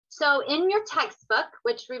So in your textbook,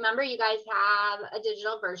 which remember you guys have a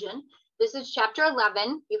digital version, this is chapter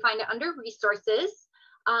 11. You find it under resources.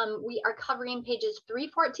 We are covering pages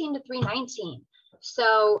 314 to 319.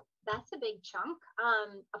 So that's a big chunk.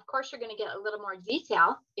 Of course, you're going to get a little more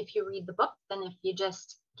detail if you read the book than if you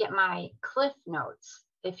just get my cliff notes,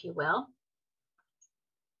 if you will.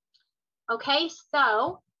 Okay,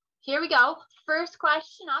 so here we go. First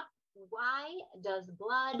question up, why does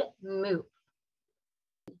blood move?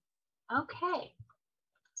 Okay,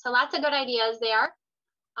 so lots of good ideas there.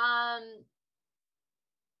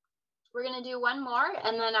 We're going to do one more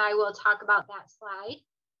and then I will talk about that slide.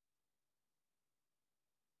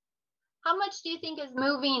 How much do you think is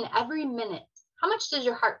moving every minute? How much does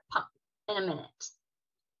your heart pump in a minute?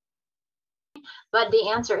 But the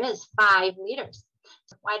answer is 5 liters.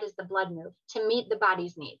 Why does the blood move? To meet the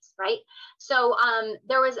body's needs, right? So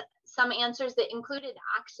there was some answers that included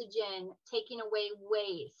oxygen, taking away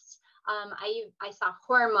waste. I saw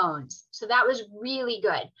hormones. So that was really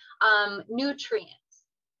good. Nutrients.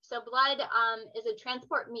 So blood is a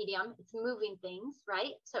transport medium. It's moving things,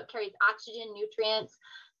 right? So it carries oxygen, nutrients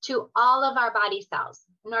to all of our body cells.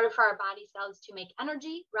 In order for our body cells to make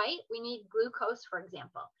energy, right? We need glucose, for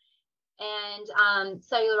example. And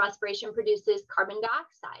cellular respiration produces carbon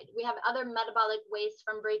dioxide. We have other metabolic waste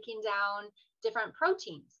from breaking down different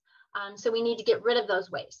proteins. So we need to get rid of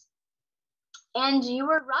those wastes. And you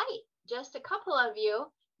were right. Just a couple of you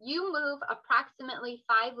move approximately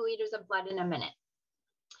 5 liters of blood in a minute.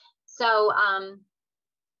 So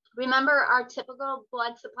remember, our typical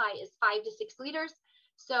blood supply is 5 to 6 liters.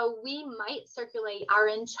 So we might circulate our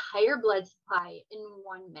entire blood supply in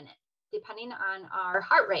 1 minute, depending on our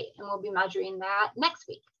heart rate. And we'll be measuring that next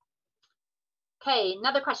week. Okay,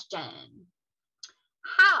 another question.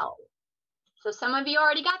 How? So some of you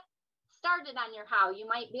already got started on your how. You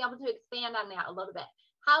might be able to expand on that a little bit.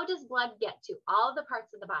 How does blood get to all the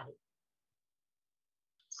parts of the body?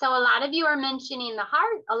 So a lot of you are mentioning the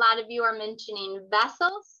heart. A lot of you are mentioning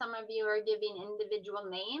vessels. Some of you are giving individual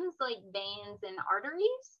names like veins and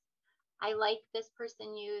arteries. I like this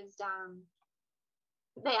person used,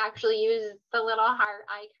 they actually use the little heart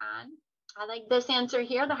icon. I like this answer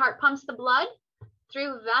here. The heart pumps the blood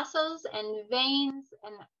through vessels and veins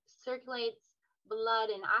and circulates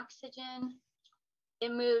blood and oxygen.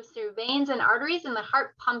 It moves through veins and arteries and the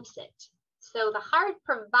heart pumps it. So the heart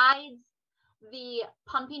provides the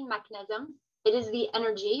pumping mechanism. It is the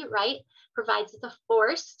energy, right? Provides the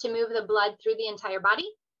force to move the blood through the entire body.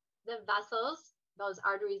 The vessels, those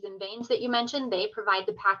arteries and veins that you mentioned, they provide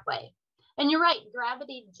the pathway. And you're right,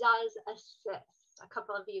 gravity does assist. A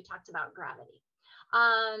couple of you talked about gravity.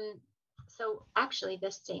 So actually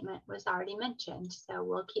this statement was already mentioned, so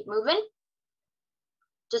we'll keep moving.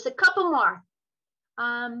 Just a couple more.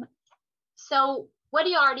 So what do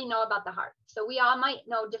you already know about the heart? So we all might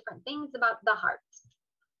know different things about the heart.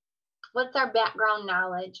 What's our background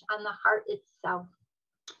knowledge on the heart itself?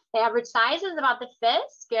 The average size is about the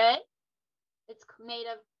fist, good. It's made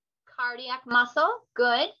of cardiac muscle,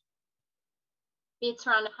 good. Beats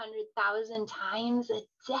around 100,000 times a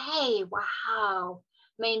day, wow.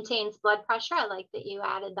 Maintains blood pressure, I like that you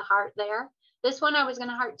added the heart there. This one I was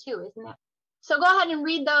gonna heart too, isn't it? So go ahead and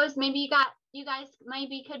read those. Maybe you guys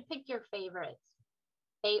maybe could pick your favorites.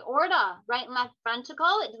 Aorta, right and left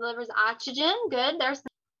ventricle, it delivers oxygen, good. There's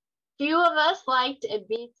few of us liked it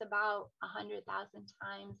beats about 100,000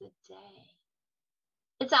 times a day.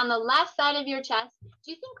 It's on the left side of your chest.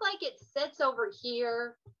 Do you think like it sits over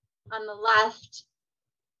here on the left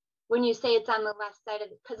when you say it's on the left side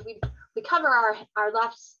of it? Because we cover our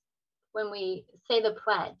lefts when we say the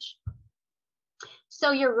pledge.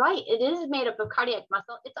 So you're right, it is made up of cardiac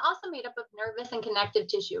muscle. It's also made up of nervous and connective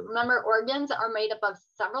tissue. Remember, organs are made up of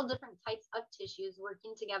several different types of tissues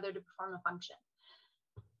working together to perform a function.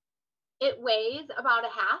 It weighs about a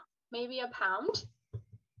half, maybe a pound.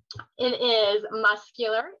 It is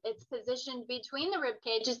muscular. It's positioned between the rib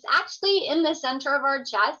cage. It's actually in the center of our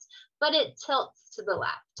chest, but it tilts to the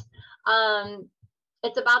left.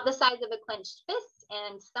 It's about the size of a clenched fist,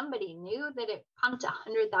 and somebody knew that it pumped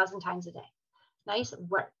 100,000 times a day. Nice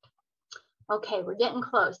work. Okay, we're getting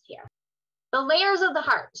close here. The layers of the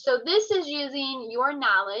heart. So this is using your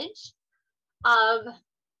knowledge of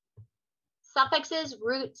suffixes,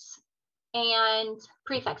 roots, and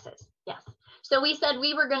prefixes. Yes. So we said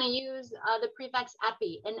we were going to use the prefix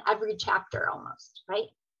epi in every chapter almost, right?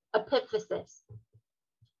 Epiphysis,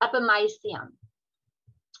 epimysium.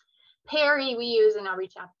 Peri we use in every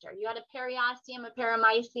chapter. You had a periosteum, a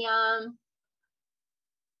paramysium,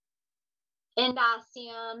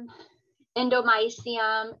 endosteum,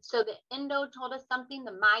 endomysium. So the endo told us something,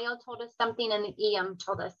 the myo told us something, and the eum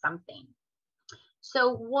told us something.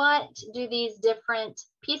 So what do these different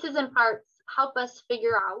pieces and parts help us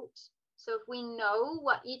figure out? So if we know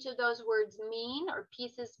what each of those words mean or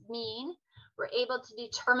pieces mean, we're able to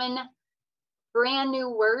determine brand new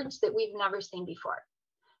words that we've never seen before.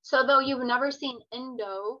 So though you've never seen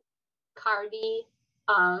endocardium,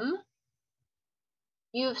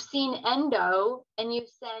 you've seen endo and you've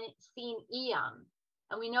seen eum.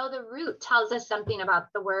 And we know the root tells us something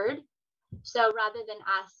about the word. So rather than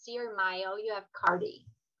asci or myo, you have cardi.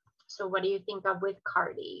 So what do you think of with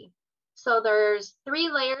cardi? So there's 3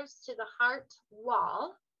 layers to the heart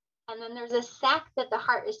wall, and then there's a sac that the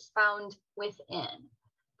heart is found within.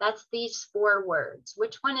 That's these 4 words.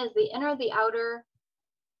 Which one is the inner, the outer,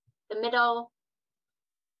 the middle,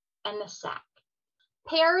 and the sac?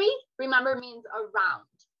 Peri, remember, means around.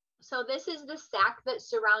 So this is the sac that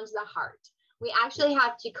surrounds the heart. We actually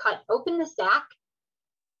have to cut open the sac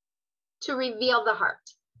to reveal the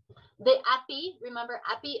heart. The epi, remember,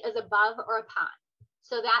 epi is above or upon.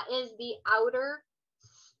 So that is the outer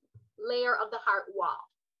layer of the heart wall.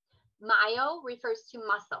 Myo refers to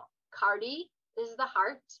muscle. Cardi is the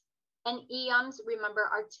heart. And eums, remember,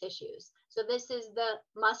 are tissues. So this is the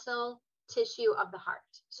muscle tissue of the heart.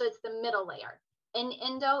 So it's the middle layer. And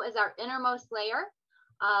endo is our innermost layer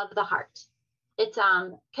of the heart. It's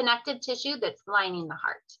connective tissue that's lining the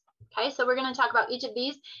heart. Okay, so we're going to talk about each of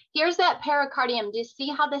these. Here's that pericardium. Do you see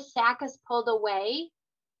how the sac is pulled away?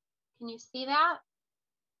 Can you see that?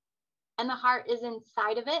 And the heart is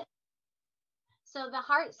inside of it. So the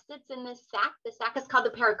heart sits in this sac. The sac is called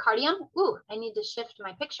the pericardium. Ooh, I need to shift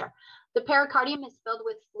my picture. The pericardium is filled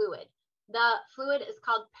with fluid. The fluid is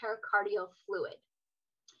called pericardial fluid.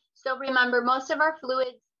 So remember, most of our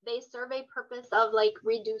fluids, they serve a purpose of like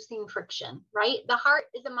reducing friction, right? The heart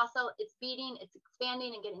is a muscle, it's beating, it's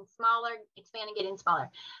expanding and getting smaller, expanding, getting smaller.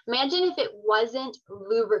 Imagine if it wasn't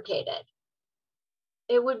lubricated.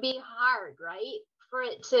 It would be hard, right? For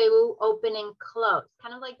it to open and close,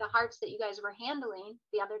 kind of like the hearts that you guys were handling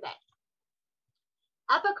the other day.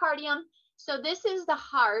 Epicardium, so this is the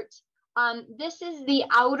heart. This is the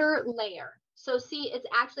outer layer. So see, it's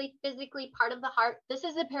actually physically part of the heart. This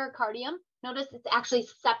is the pericardium. Notice it's actually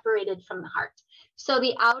separated from the heart. So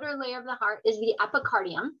the outer layer of the heart is the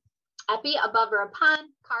epicardium. Epi, above or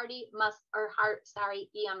upon, cardi,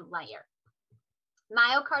 eum layer.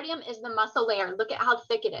 Myocardium is the muscle layer. Look at how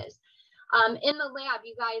thick it is. In the lab,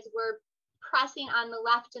 you guys were pressing on the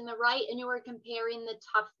left and the right, and you were comparing the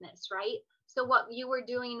toughness, right? So what you were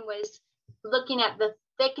doing was looking at the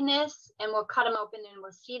thickness, and we'll cut them open and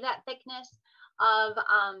we'll see that thickness of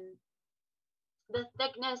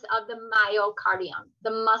the myocardium,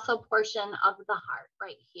 the muscle portion of the heart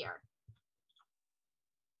right here.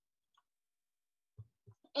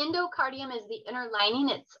 Endocardium is the inner lining.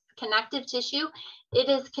 It's connective tissue. It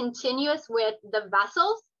is continuous with the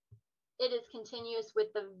vessels. It is continuous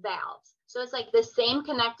with the valves. So it's like the same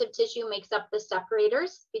connective tissue makes up the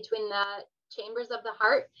separators between the chambers of the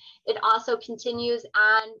heart. It also continues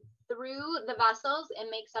on through the vessels and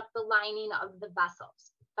makes up the lining of the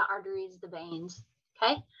vessels, the arteries, the veins,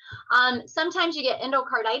 okay? Sometimes you get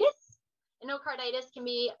endocarditis. Endocarditis can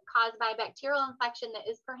be caused by a bacterial infection that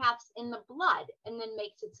is perhaps in the blood and then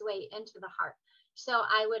makes its way into the heart. So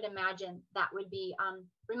I would imagine that would be,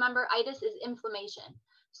 remember, itis is inflammation.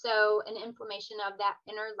 So an inflammation of that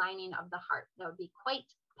inner lining of the heart, that would be quite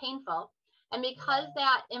painful. And because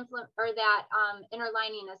that inner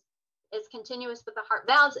lining is continuous with the heart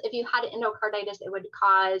valves, if you had endocarditis, it would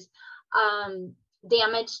cause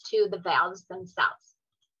damage to the valves themselves.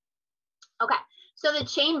 Okay, so the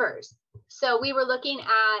chambers. So we were looking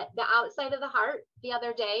at the outside of the heart the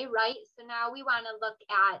other day, right? So now we want to look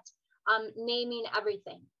at naming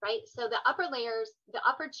everything, right? So the upper layers, the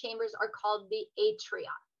upper chambers are called the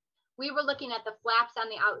atria. We were looking at the flaps on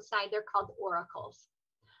the outside, they're called auricles.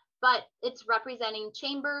 But it's representing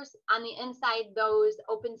chambers on the inside, those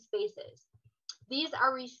open spaces. These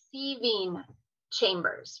are receiving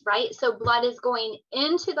chambers, right? So blood is going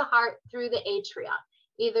into the heart through the atria,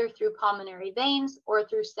 either through pulmonary veins or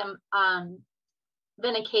through some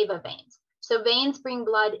vena cava veins. So veins bring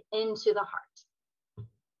blood into the heart.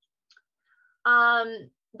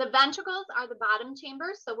 The ventricles are the bottom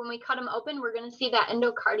chambers. So when we cut them open, we're going to see that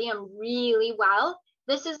endocardium really well.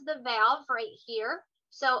 This is the valve right here.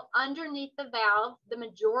 So underneath the valve, the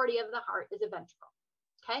majority of the heart is a ventricle.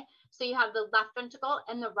 Okay, so you have the left ventricle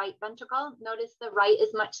and the right ventricle. Notice the right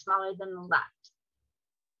is much smaller than the left.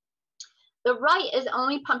 The right is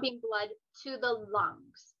only pumping blood to the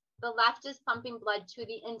lungs. The left is pumping blood to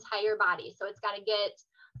the entire body. So it's got to get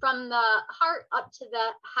from the heart up to the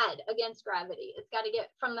head against gravity. It's got to get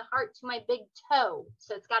from the heart to my big toe.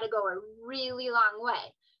 So it's got to go a really long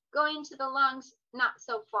way. Going to the lungs, not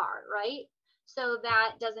so far, right? So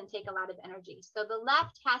that doesn't take a lot of energy. So the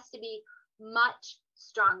left has to be much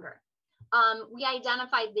stronger. We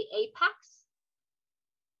identified the apex.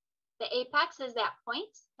 The apex is that point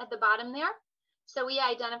at the bottom there. So we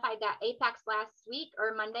identified that apex last week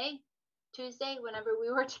or Monday, Tuesday, whenever we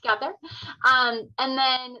were together. And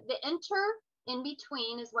then the in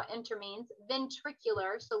between is what inter means,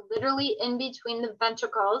 ventricular. So literally in between the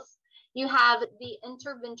ventricles, you have the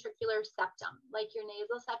interventricular septum, like your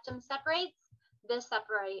nasal septum separates. This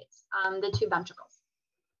separates the two ventricles.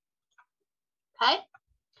 Okay.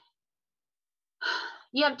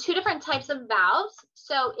 You have two different types of valves.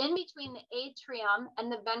 So in between the atrium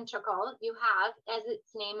and the ventricle, you have, as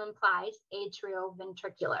its name implies,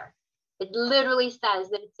 atrioventricular. It literally says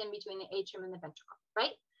that it's in between the atrium and the ventricle,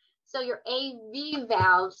 right? So your AV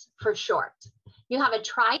valves for short. You have a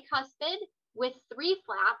tricuspid with 3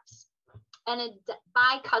 flaps and a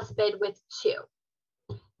bicuspid with 2.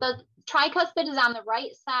 The tricuspid is on the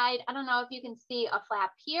right side. I don't know if you can see a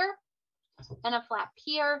flap here and a flap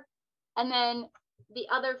here. And then the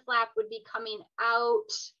other flap would be coming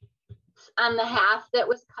out on the half that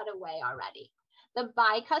was cut away already. The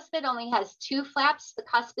bicuspid only has 2 flaps. The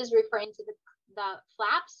cusp is referring to the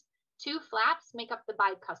flaps. 2 flaps make up the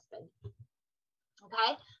bicuspid.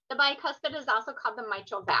 Okay. The bicuspid is also called the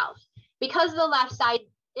mitral valve. Because the left side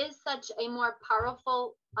is such a more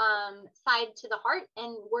powerful side to the heart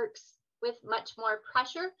and works with much more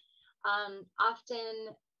pressure,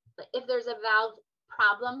 often if there's a valve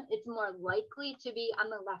problem, it's more likely to be on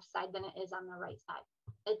the left side than it is on the right side.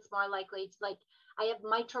 It's more likely to, like, I have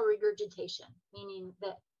mitral regurgitation, meaning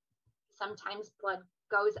that sometimes blood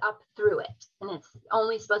goes up through it and it's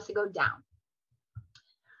only supposed to go down.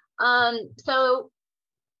 So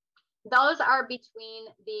those are between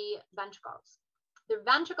the ventricles. The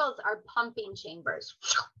ventricles are pumping chambers.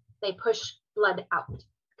 They push blood out,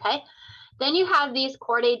 okay? Then you have these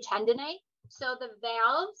chordae tendineae. So the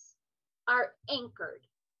valves are anchored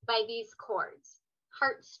by these cords,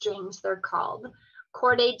 heartstrings they're called,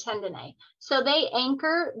 chordae tendineae. So they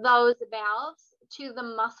anchor those valves to the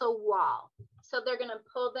muscle wall. So they're going to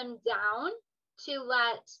pull them down to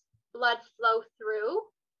let blood flow through,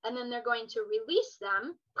 and then they're going to release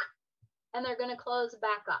them, and they're going to close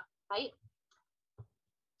back up, right?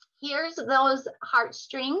 Here's those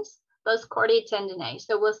heartstrings, those chordae tendineae.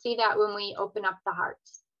 So we'll see that when we open up the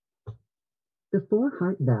hearts. The 4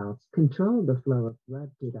 heart valves control the flow of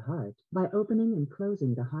blood through the heart by opening and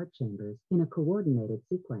closing the heart chambers in a coordinated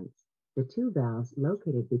sequence. The 2 valves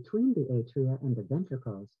located between the atria and the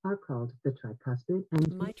ventricles are called the tricuspid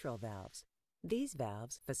and mitral valves. These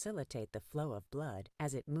valves facilitate the flow of blood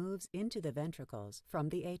as it moves into the ventricles from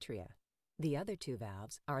the atria. The other 2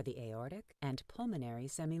 valves are the aortic and pulmonary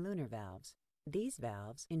semilunar valves. These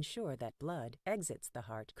valves ensure that blood exits the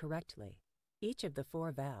heart correctly. Each of the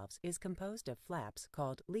 4 valves is composed of flaps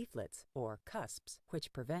called leaflets or cusps,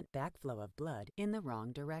 which prevent backflow of blood in the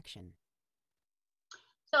wrong direction.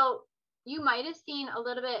 So you might have seen a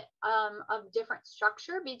little bit of different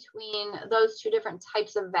structure between those 2 different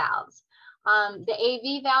types of valves. The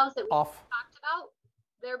AV valves that we talked about,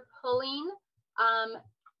 they're pulling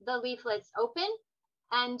the leaflets open,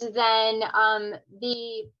 and then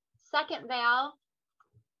the second valve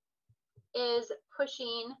is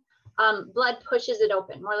pushing, blood pushes it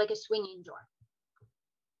open, more like a swinging door.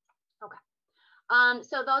 Okay.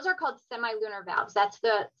 So those are called semilunar valves. That's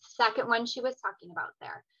the second one she was talking about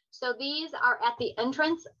there. So these are at the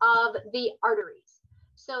entrance of the arteries.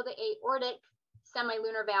 So the aortic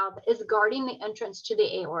semilunar valve is guarding the entrance to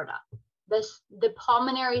the aorta. The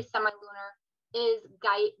pulmonary semilunar is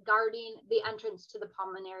guarding the entrance to the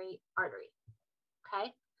pulmonary artery.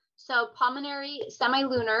 Okay. So pulmonary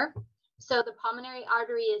semilunar. So the pulmonary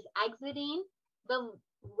artery is exiting the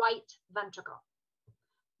right ventricle.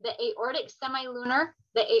 The aortic semilunar,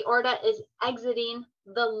 the aorta is exiting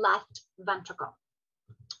the left ventricle.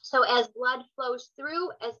 So as blood flows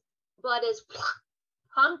through, as blood is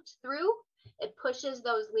pumped through, it pushes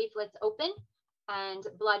those leaflets open and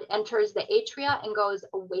blood enters the atria and goes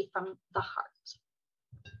away from the heart.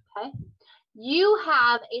 Okay. You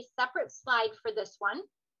have a separate slide for this one.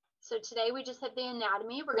 So today we just hit the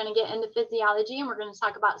anatomy. We're going to get into physiology and we're going to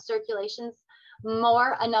talk about circulations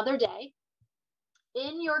more another day.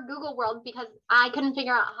 In your Google world, because I couldn't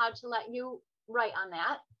figure out how to let you write on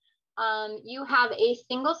that, you have a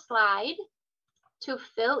single slide to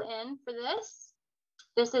fill in for this.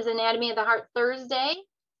 This is Anatomy of the Heart Thursday.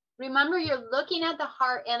 Remember, you're looking at the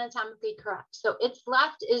heart anatomically correct. So its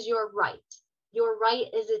left is your right. Your right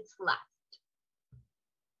is its left.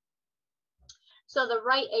 So the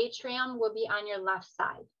right atrium will be on your left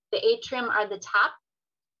side. The atrium are the top.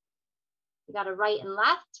 You got a right and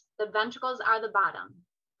left. The ventricles are the bottom,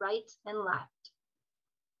 right and left.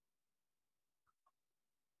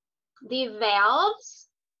 The valves,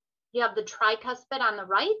 you have the tricuspid on the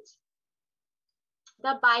right,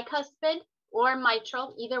 the bicuspid or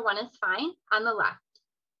mitral, either one is fine, on the left.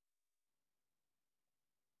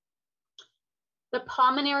 The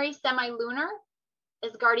pulmonary semilunar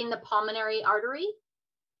is guarding the pulmonary artery.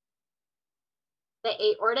 The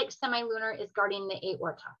aortic semilunar is guarding the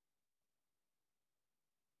aorta.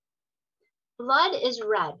 Blood is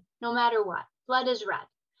red, no matter what. Blood is red.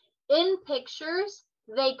 In pictures,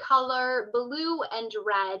 they color blue and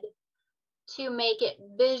red to make it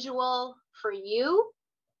visual for you,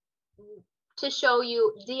 to show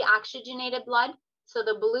you deoxygenated blood. So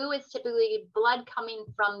the blue is typically blood coming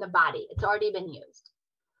from the body. It's already been used.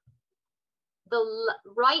 The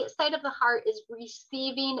right side of the heart is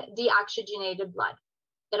receiving deoxygenated blood.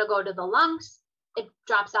 It'll go to the lungs. It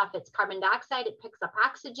drops off its carbon dioxide. It picks up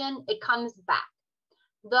oxygen. It comes back.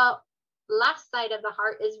 The left side of the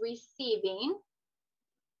heart is receiving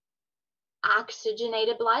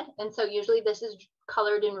oxygenated blood. And so usually this is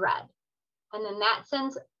colored in red. And then that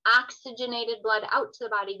sends oxygenated blood out to the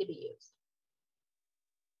body to be used.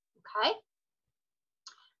 Okay.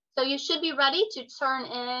 So you should be ready to turn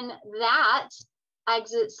in that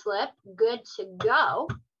exit slip. Good to go.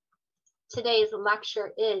 Today's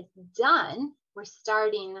lecture is done. We're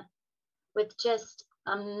starting with just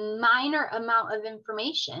a minor amount of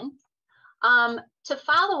information. To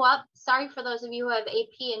follow up, sorry for those of you who have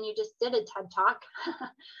AP and you just did a TED Talk.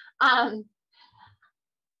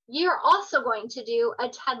 You're also going to do a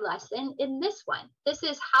TED lesson in this one. This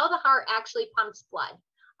is how the heart actually pumps blood.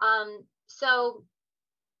 So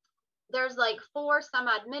there's like 4 some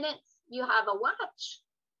odd minutes. You have a watch,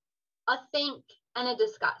 a think, and a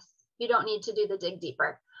discuss. You don't need to do the dig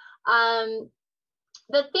deeper.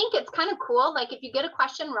 The think, it's kind of cool. Like if you get a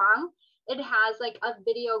question wrong, it has like a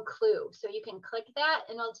video clue. So you can click that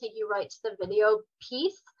and it'll take you right to the video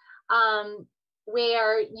piece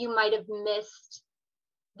where you might have missed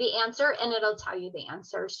the answer and it'll tell you the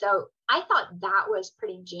answer. So I thought that was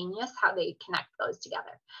pretty genius how they connect those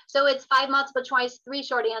together. So it's 5 multiple choice, 3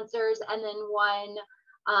 short answers, and then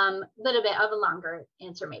 1 little bit of a longer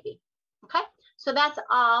answer maybe. Okay, so that's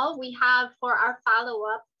all we have for our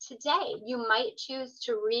follow-up today. You might choose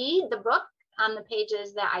to read the book on the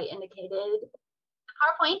pages that I indicated,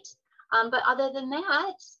 PowerPoint, but other than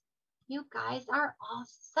that, you guys are all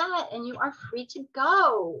set and you are free to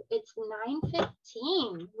go. It's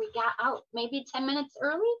 9:15. We got out maybe 10 minutes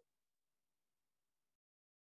early.